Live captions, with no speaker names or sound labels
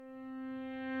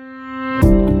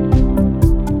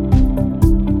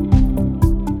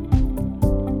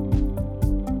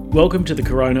Welcome to the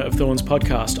Corona of Thorns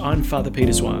podcast. I'm Father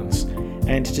Peter Swans,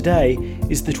 and today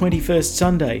is the 21st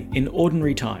Sunday in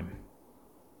Ordinary Time.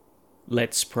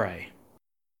 Let's pray.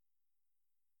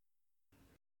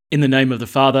 In the name of the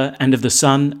Father, and of the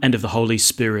Son, and of the Holy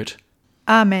Spirit.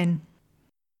 Amen.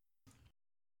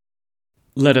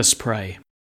 Let us pray.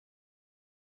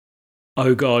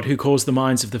 O God, who cause the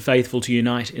minds of the faithful to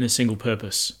unite in a single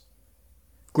purpose,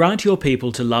 grant your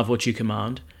people to love what you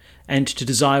command, and to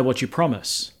desire what you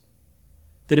promise,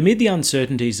 that amid the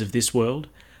uncertainties of this world,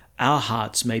 our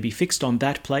hearts may be fixed on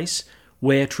that place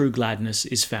where true gladness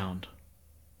is found.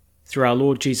 Through our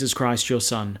Lord Jesus Christ, your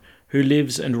Son, who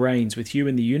lives and reigns with you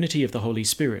in the unity of the Holy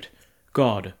Spirit,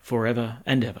 God, forever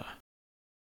and ever.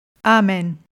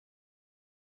 Amen.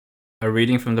 A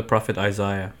reading from the prophet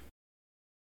Isaiah.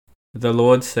 The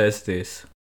Lord says this: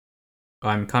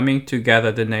 I am coming to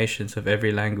gather the nations of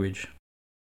every language.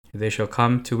 They shall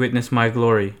come to witness my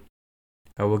glory.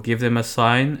 I will give them a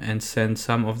sign and send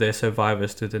some of their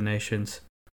survivors to the nations,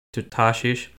 to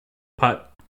Tarshish, Put,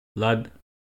 Lud,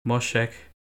 Moshech,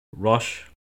 Rosh,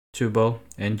 Tubal,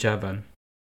 and Javan,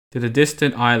 to the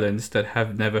distant islands that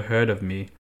have never heard of me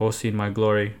or seen my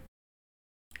glory.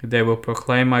 They will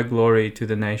proclaim my glory to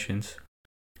the nations.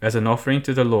 As an offering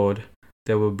to the Lord,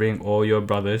 they will bring all your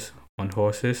brothers on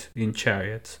horses, in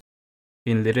chariots,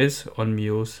 in litters, on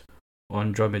mules,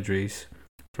 on dromedaries,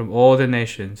 from all the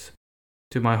nations,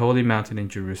 to my holy mountain in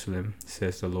Jerusalem,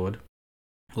 says the Lord,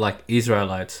 like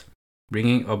Israelites,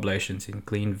 bringing oblations in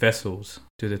clean vessels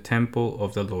to the temple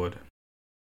of the Lord.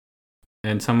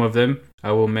 And some of them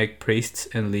I will make priests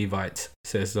and Levites,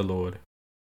 says the Lord.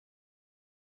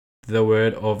 The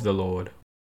word of the Lord.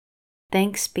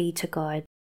 Thanks be to God.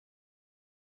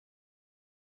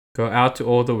 Go out to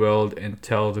all the world and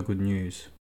tell the good news.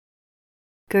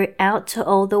 Go out to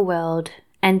all the world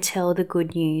and tell the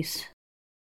good news.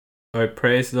 O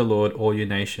praise the Lord, all you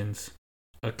nations.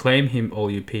 Acclaim him, all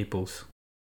you peoples.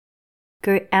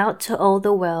 Go out to all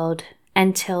the world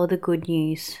and tell the good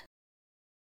news.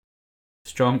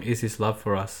 Strong is his love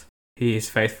for us. He is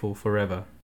faithful forever.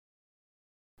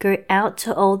 Go out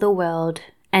to all the world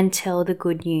and tell the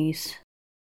good news.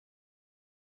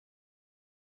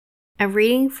 A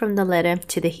reading from the letter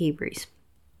to the Hebrews.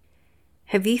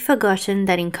 Have you forgotten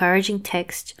that encouraging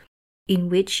text in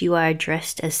which you are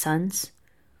addressed as sons?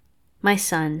 My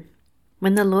son,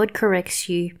 when the Lord corrects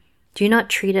you, do not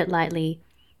treat it lightly,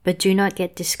 but do not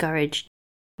get discouraged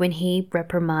when he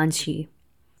reprimands you.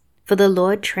 For the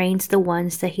Lord trains the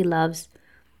ones that he loves,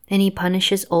 and he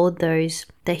punishes all those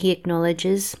that he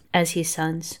acknowledges as his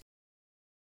sons.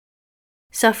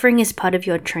 Suffering is part of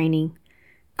your training.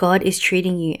 God is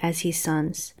treating you as his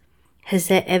sons. Has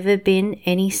there ever been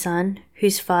any son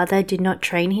whose father did not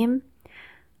train him?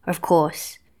 Of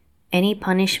course, any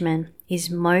punishment is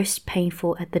most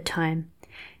painful at the time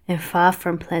and far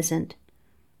from pleasant.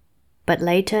 But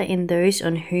later, in those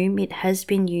on whom it has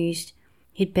been used,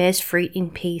 it bears fruit in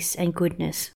peace and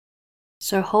goodness.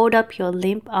 So hold up your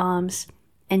limp arms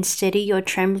and steady your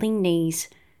trembling knees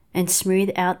and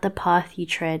smooth out the path you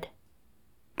tread.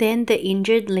 Then the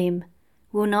injured limb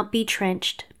will not be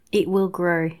trenched, it will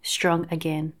grow strong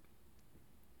again.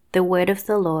 The word of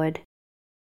the Lord.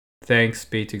 Thanks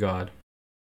be to God.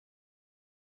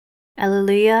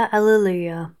 Alleluia,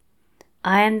 alleluia.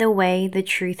 I am the way, the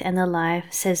truth, and the life,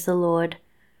 says the Lord.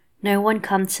 No one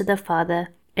comes to the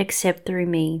Father except through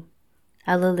me.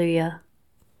 Alleluia.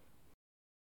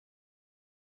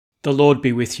 The Lord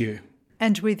be with you.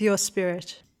 And with your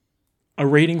spirit. A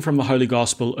reading from the Holy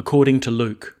Gospel according to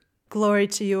Luke. Glory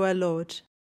to you, O Lord.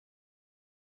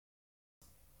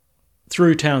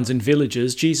 Through towns and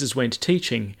villages, Jesus went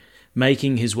teaching,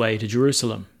 making his way to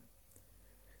Jerusalem.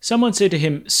 Someone said to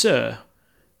him, Sir,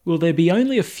 will there be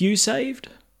only a few saved?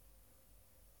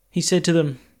 He said to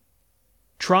them,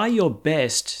 Try your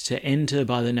best to enter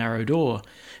by the narrow door,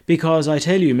 because I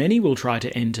tell you, many will try to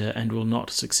enter and will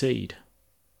not succeed.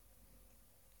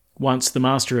 Once the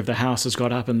master of the house has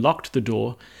got up and locked the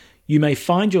door, you may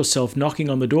find yourself knocking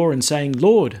on the door and saying,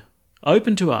 Lord,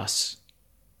 open to us.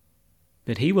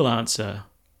 But he will answer,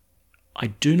 I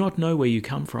do not know where you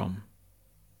come from.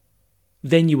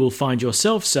 Then you will find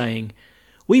yourself saying,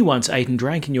 We once ate and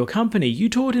drank in your company, you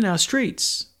taught in our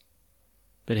streets.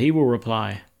 But he will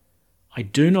reply, I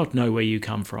do not know where you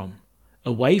come from.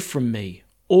 Away from me,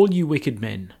 all you wicked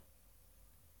men.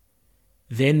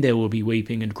 Then there will be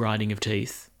weeping and grinding of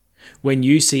teeth, when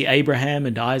you see Abraham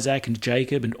and Isaac and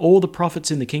Jacob and all the prophets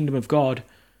in the kingdom of God,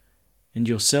 and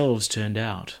yourselves turned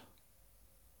out,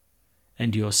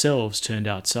 and yourselves turned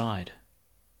outside.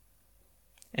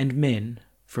 And men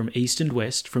from east and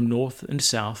west, from north and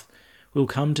south, will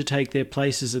come to take their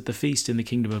places at the feast in the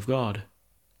kingdom of God.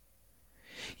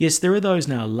 Yes, there are those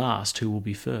now last who will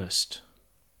be first,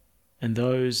 and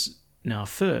those now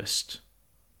first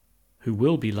who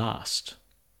will be last.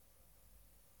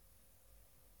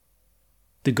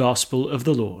 The Gospel of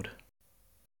the Lord.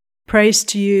 Praise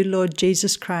to you, Lord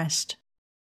Jesus Christ.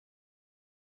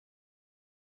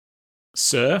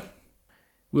 Sir,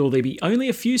 will there be only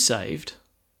a few saved?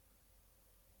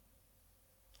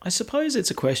 I suppose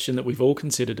it's a question that we've all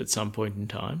considered at some point in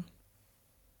time.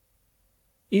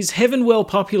 Is heaven well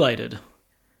populated?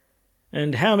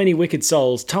 And how many wicked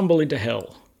souls tumble into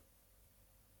hell?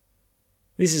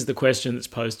 This is the question that's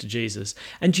posed to Jesus.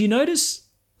 And do you notice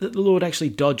that the Lord actually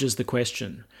dodges the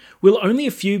question? Will only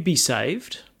a few be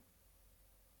saved?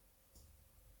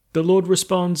 The Lord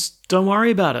responds, don't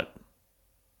worry about it.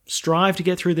 Strive to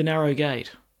get through the narrow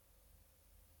gate.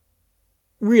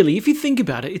 Really, if you think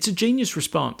about it, it's a genius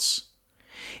response.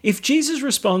 If Jesus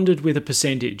responded with a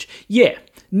percentage,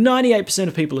 98%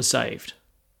 of people are saved,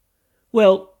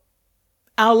 well,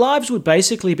 our lives would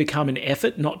basically become an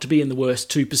effort not to be in the worst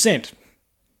 2%.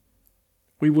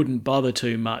 We wouldn't bother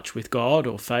too much with God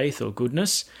or faith or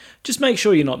goodness. Just make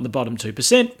sure you're not in the bottom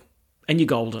 2% and you're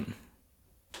golden.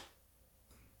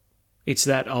 It's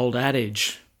that old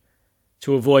adage,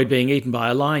 to avoid being eaten by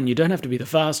a lion, you don't have to be the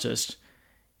fastest.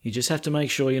 You just have to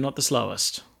make sure you're not the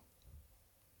slowest.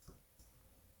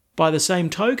 By the same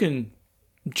token,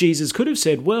 Jesus could have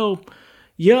said, well,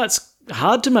 yeah, it's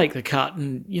hard to make the cut,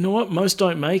 and you know what, most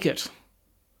don't make it.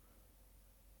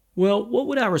 Well, what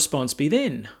would our response be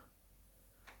then?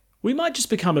 We might just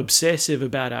become obsessive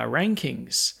about our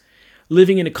rankings,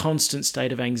 living in a constant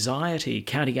state of anxiety,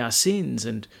 counting our sins,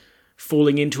 and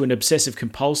falling into an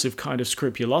obsessive-compulsive kind of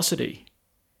scrupulosity.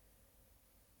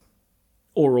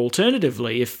 Or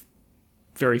alternatively, if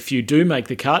very few do make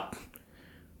the cut,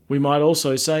 we might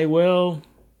also say, well,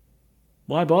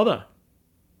 why bother?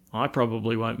 I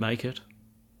probably won't make it.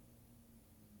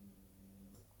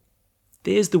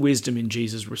 There's the wisdom in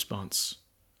Jesus' response.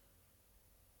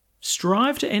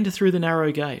 Strive to enter through the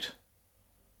narrow gate.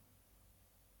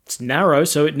 It's narrow,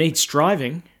 so it needs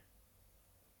striving.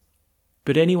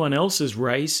 But anyone else's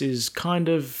race is kind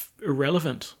of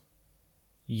irrelevant.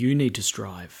 You need to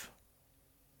strive.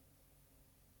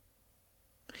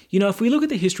 You know, if we look at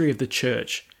the history of the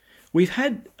church, we've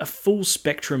had a full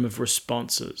spectrum of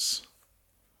responses.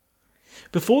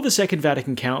 Before the Second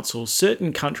Vatican Council,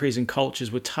 certain countries and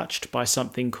cultures were touched by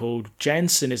something called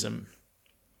Jansenism,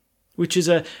 which is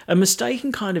a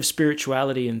mistaken kind of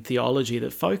spirituality and theology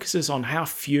that focuses on how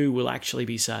few will actually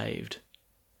be saved.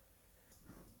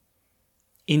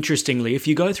 Interestingly, if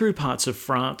you go through parts of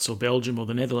France or Belgium or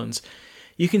the Netherlands,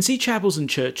 you can see chapels and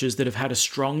churches that have had a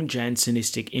strong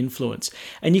Jansenistic influence,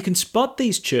 and you can spot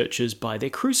these churches by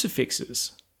their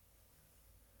crucifixes.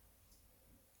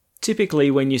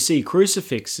 Typically, when you see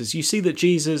crucifixes, you see that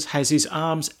Jesus has his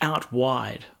arms out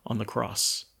wide on the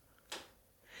cross.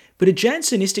 But a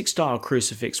Jansenistic style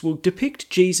crucifix will depict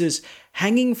Jesus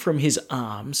hanging from his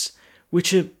arms,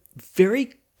 which are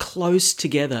very close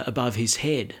together above his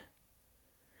head.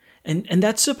 And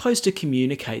that's supposed to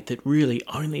communicate that really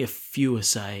only a few are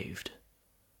saved.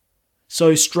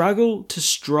 So struggle to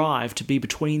strive to be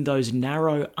between those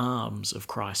narrow arms of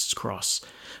Christ's cross,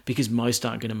 because most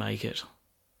aren't going to make it.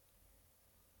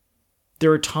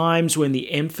 There are times when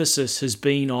the emphasis has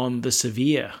been on the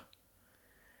severe.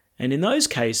 And in those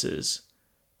cases,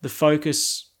 the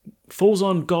focus falls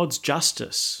on God's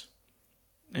justice,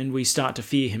 and we start to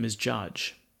fear him as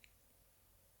judge.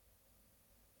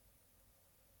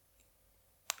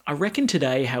 I reckon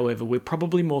today, however, we're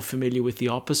probably more familiar with the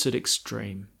opposite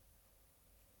extreme.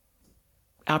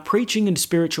 Our preaching and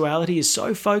spirituality is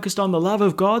so focused on the love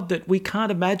of God that we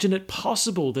can't imagine it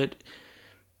possible that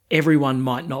everyone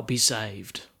might not be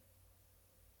saved.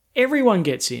 Everyone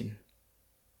gets in.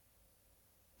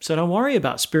 So don't worry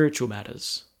about spiritual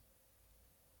matters.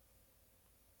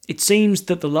 It seems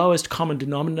that the lowest common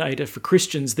denominator for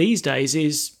Christians these days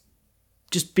is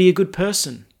just be a good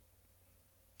person.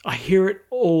 I hear it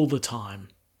all the time.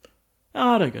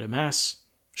 I don't go to Mass.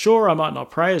 Sure, I might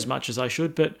not pray as much as I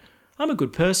should, but I'm a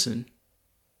good person.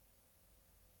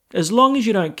 As long as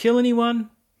you don't kill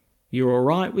anyone, you're all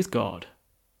right with God.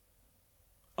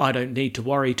 I don't need to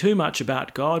worry too much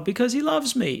about God because he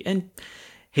loves me, and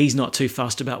he's not too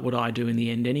fussed about what I do in the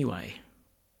end anyway.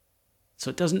 So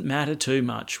it doesn't matter too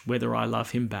much whether I love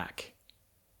him back.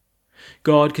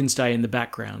 God can stay in the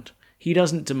background. He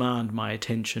doesn't demand my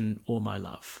attention or my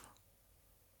love.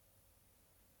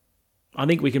 I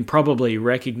think we can probably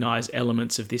recognise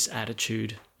elements of this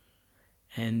attitude,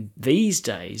 and these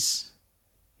days,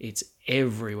 it's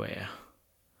everywhere.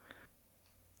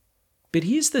 But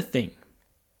here's the thing.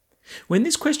 When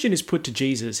this question is put to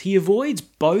Jesus, he avoids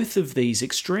both of these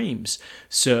extremes.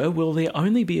 Sir, will there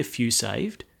only be a few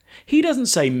saved? He doesn't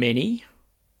say many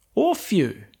or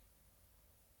few.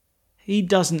 He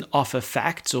doesn't offer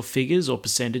facts or figures or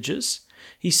percentages.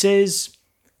 He says,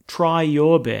 try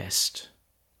your best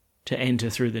to enter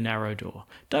through the narrow door.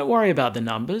 Don't worry about the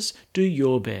numbers. Do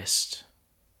your best.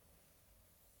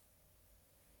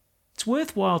 It's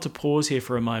worthwhile to pause here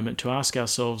for a moment to ask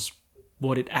ourselves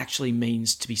what it actually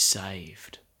means to be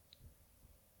saved.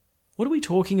 What are we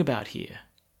talking about here?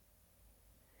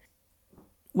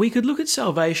 We could look at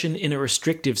salvation in a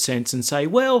restrictive sense and say,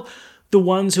 well, the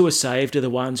ones who are saved are the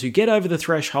ones who get over the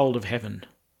threshold of heaven.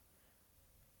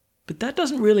 But that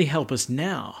doesn't really help us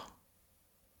now.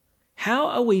 How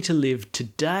are we to live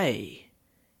today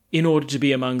in order to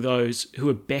be among those who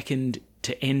are beckoned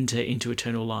to enter into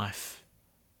eternal life?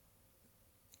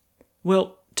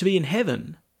 Well, to be in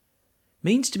heaven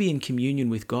means to be in communion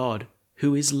with God,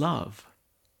 who is love.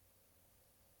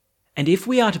 And if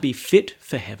we are to be fit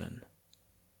for heaven,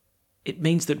 it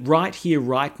means that right here,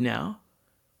 right now,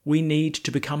 we need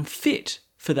to become fit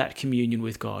for that communion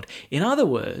with God. In other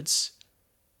words,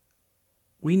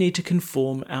 we need to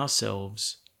conform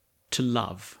ourselves to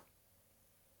love.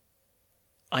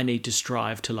 I need to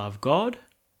strive to love God,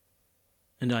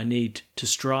 and I need to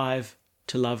strive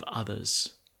to love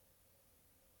others.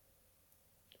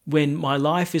 When my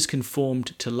life is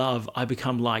conformed to love, I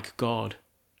become like God,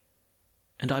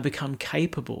 and I become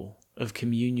capable of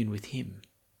communion with Him.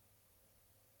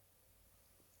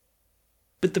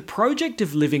 But the project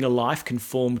of living a life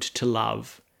conformed to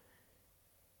love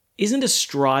isn't a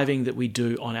striving that we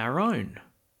do on our own.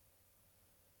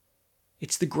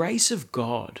 It's the grace of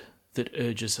God that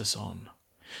urges us on,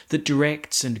 that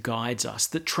directs and guides us,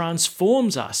 that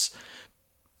transforms us,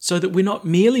 so that we're not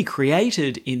merely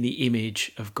created in the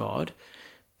image of God,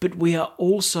 but we are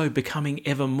also becoming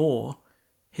ever more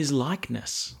His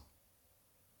likeness.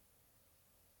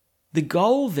 The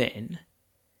goal then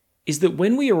is that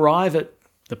when we arrive at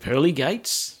the pearly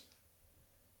gates,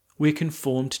 we're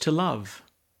conformed to love.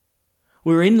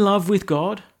 We're in love with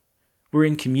God. We're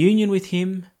in communion with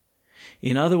Him.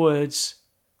 In other words,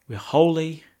 we're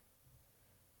holy.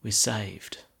 We're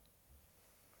saved.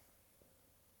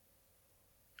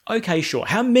 Okay, sure.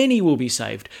 How many will be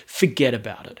saved? Forget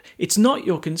about it. It's not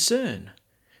your concern.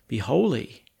 Be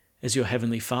holy as your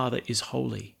heavenly Father is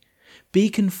holy. Be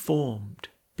conformed.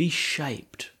 Be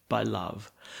shaped by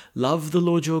love. Love the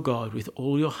Lord your God with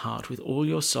all your heart, with all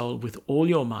your soul, with all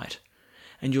your might,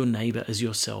 and your neighbour as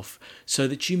yourself, so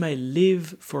that you may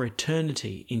live for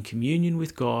eternity in communion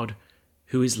with God,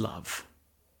 who is love.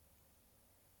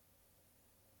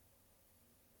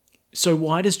 So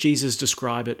why does Jesus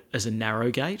describe it as a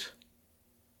narrow gate?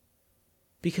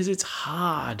 Because it's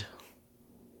hard.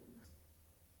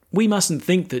 We mustn't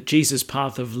think that Jesus'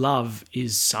 path of love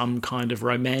is some kind of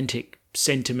romantic,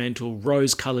 sentimental,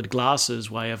 rose-coloured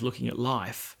glasses way of looking at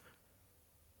life.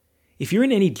 If you're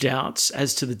in any doubts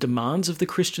as to the demands of the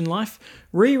Christian life,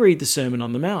 reread the Sermon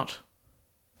on the Mount.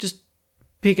 Just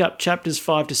pick up chapters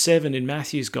 5 to 7 in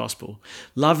Matthew's Gospel.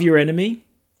 Love your enemy.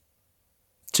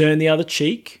 Turn the other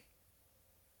cheek.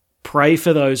 Pray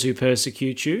for those who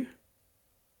persecute you.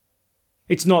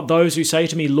 It's not those who say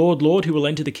to me, Lord, Lord, who will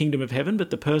enter the kingdom of heaven, but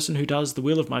the person who does the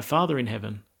will of my Father in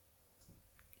heaven.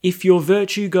 If your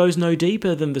virtue goes no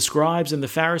deeper than the scribes and the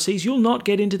Pharisees, you'll not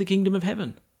get into the kingdom of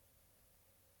heaven.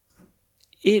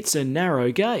 It's a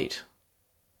narrow gate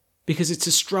because it's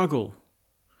a struggle.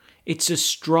 It's a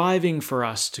striving for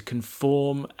us to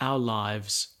conform our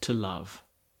lives to love.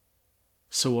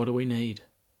 So what do we need?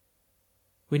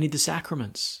 We need the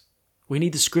sacraments. We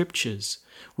need the scriptures.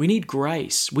 We need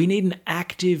grace. We need an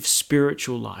active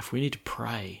spiritual life. We need to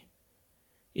pray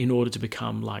in order to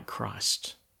become like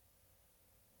Christ.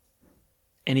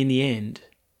 And in the end,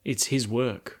 it's His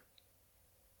work.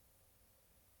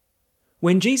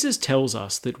 When Jesus tells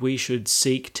us that we should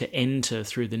seek to enter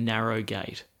through the narrow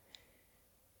gate,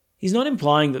 He's not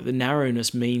implying that the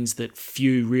narrowness means that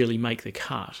few really make the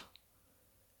cut.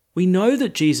 We know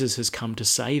that Jesus has come to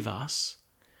save us.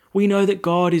 We know that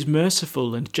God is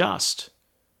merciful and just,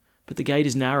 but the gate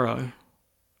is narrow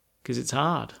because it's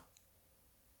hard.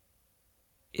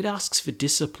 It asks for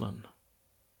discipline,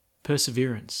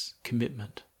 perseverance,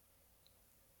 commitment.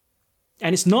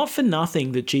 And it's not for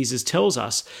nothing that Jesus tells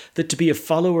us that to be a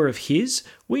follower of His,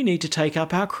 we need to take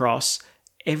up our cross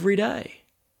every day.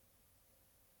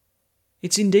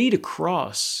 It's indeed a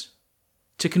cross.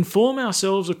 To conform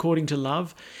ourselves according to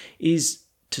love is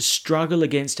to struggle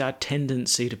against our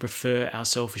tendency to prefer our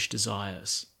selfish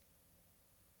desires.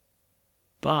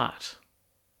 But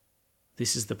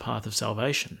This is the path of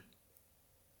salvation.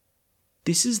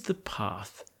 This is the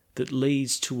path that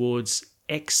leads towards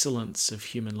excellence of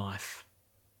human life.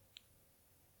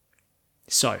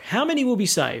 So, how many will be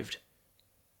saved?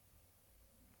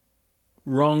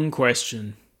 Wrong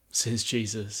question, says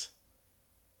Jesus.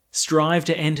 Strive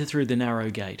to enter through the narrow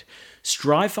gate.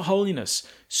 Strive for holiness.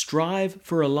 Strive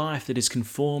for a life that is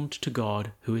conformed to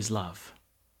God, who is love.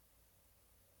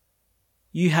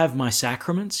 You have my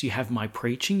sacraments, you have my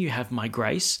preaching, you have my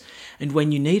grace, and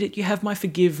when you need it, you have my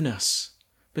forgiveness.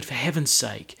 But for heaven's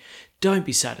sake, don't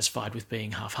be satisfied with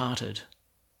being half-hearted.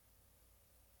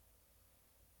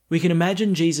 We can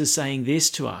imagine Jesus saying this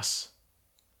to us.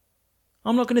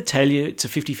 I'm not going to tell you it's a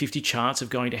 50-50 chance of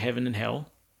going to heaven and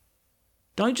hell.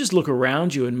 Don't just look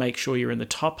around you and make sure you're in the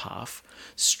top half.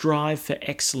 Strive for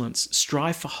excellence.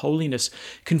 Strive for holiness.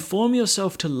 Conform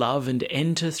yourself to love and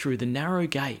enter through the narrow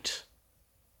gate.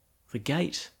 The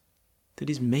gate that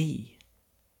is me.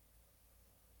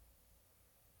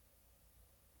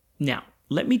 Now,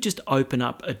 let me just open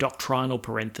up a doctrinal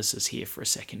parenthesis here for a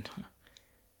second.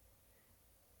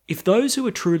 If those who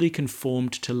are truly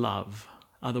conformed to love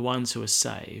are the ones who are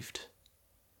saved,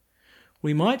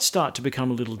 we might start to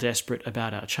become a little desperate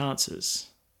about our chances,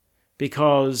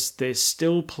 because there's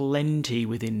still plenty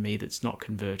within me that's not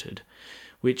converted,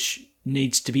 which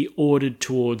needs to be ordered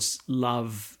towards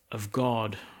love of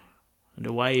God and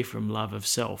away from love of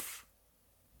self.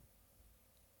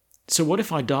 So what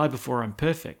if I die before I'm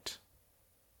perfect?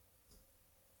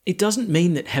 It doesn't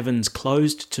mean that heaven's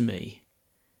closed to me.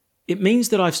 It means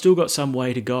that I've still got some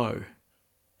way to go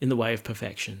in the way of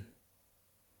perfection.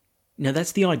 Now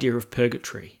that's the idea of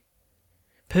purgatory.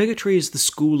 Purgatory is the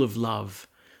school of love,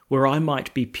 where I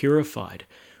might be purified,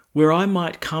 where I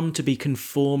might come to be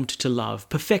conformed to love,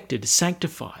 perfected,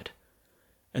 sanctified,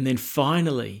 and then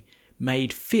finally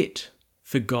made fit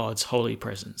for God's holy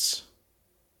presence.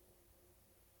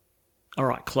 All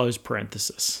right, close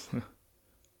parenthesis.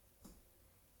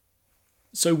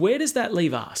 So where does that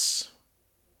leave us?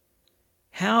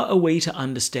 How are we to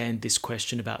understand this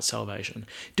question about salvation?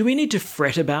 Do we need to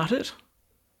fret about it?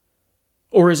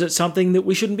 Or is it something that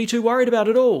we shouldn't be too worried about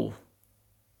at all?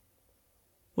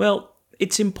 Well,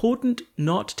 it's important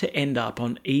not to end up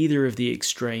on either of the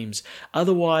extremes.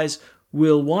 Otherwise,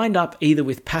 we'll wind up either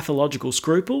with pathological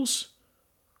scruples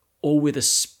or with a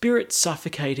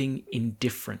spirit-suffocating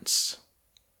indifference.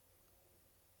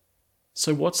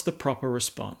 So what's the proper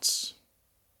response?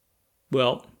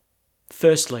 Well,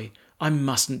 firstly, I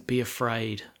mustn't be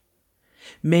afraid.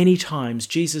 Many times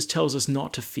Jesus tells us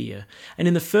not to fear, and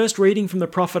in the first reading from the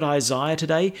prophet Isaiah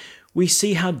today, we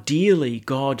see how dearly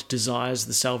God desires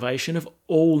the salvation of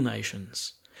all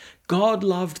nations. God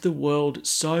loved the world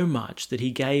so much that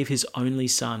he gave his only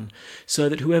Son, so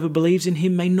that whoever believes in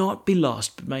him may not be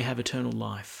lost but may have eternal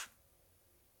life.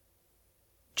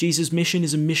 Jesus' mission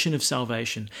is a mission of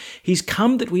salvation. He's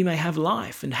come that we may have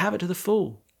life and have it to the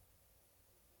full.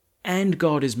 And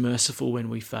God is merciful when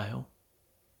we fail.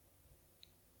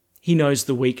 He knows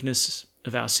the weakness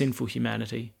of our sinful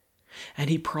humanity,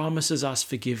 and he promises us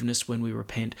forgiveness when we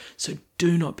repent, so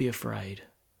do not be afraid.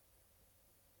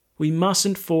 We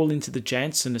mustn't fall into the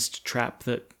Jansenist trap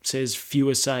that says few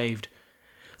are saved,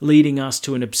 leading us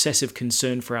to an obsessive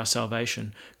concern for our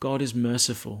salvation. God is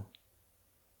merciful,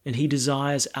 and he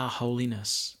desires our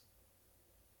holiness.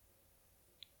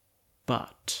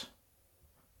 But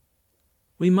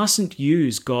we mustn't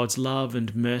use God's love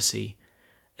and mercy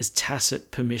as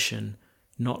tacit permission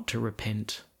not to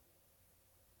repent.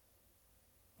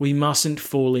 We mustn't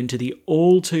fall into the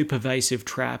all too pervasive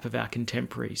trap of our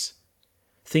contemporaries,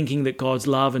 thinking that God's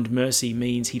love and mercy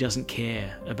means he doesn't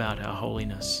care about our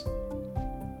holiness.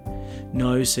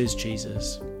 No, says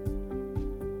Jesus,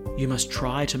 you must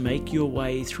try to make your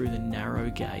way through the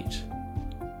narrow gate,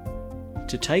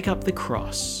 to take up the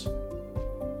cross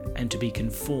and to be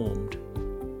conformed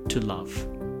to love.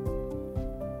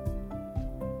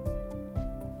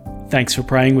 Thanks for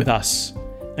praying with us,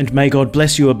 and may God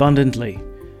bless you abundantly,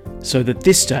 so that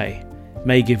this day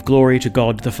may give glory to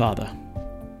God the Father.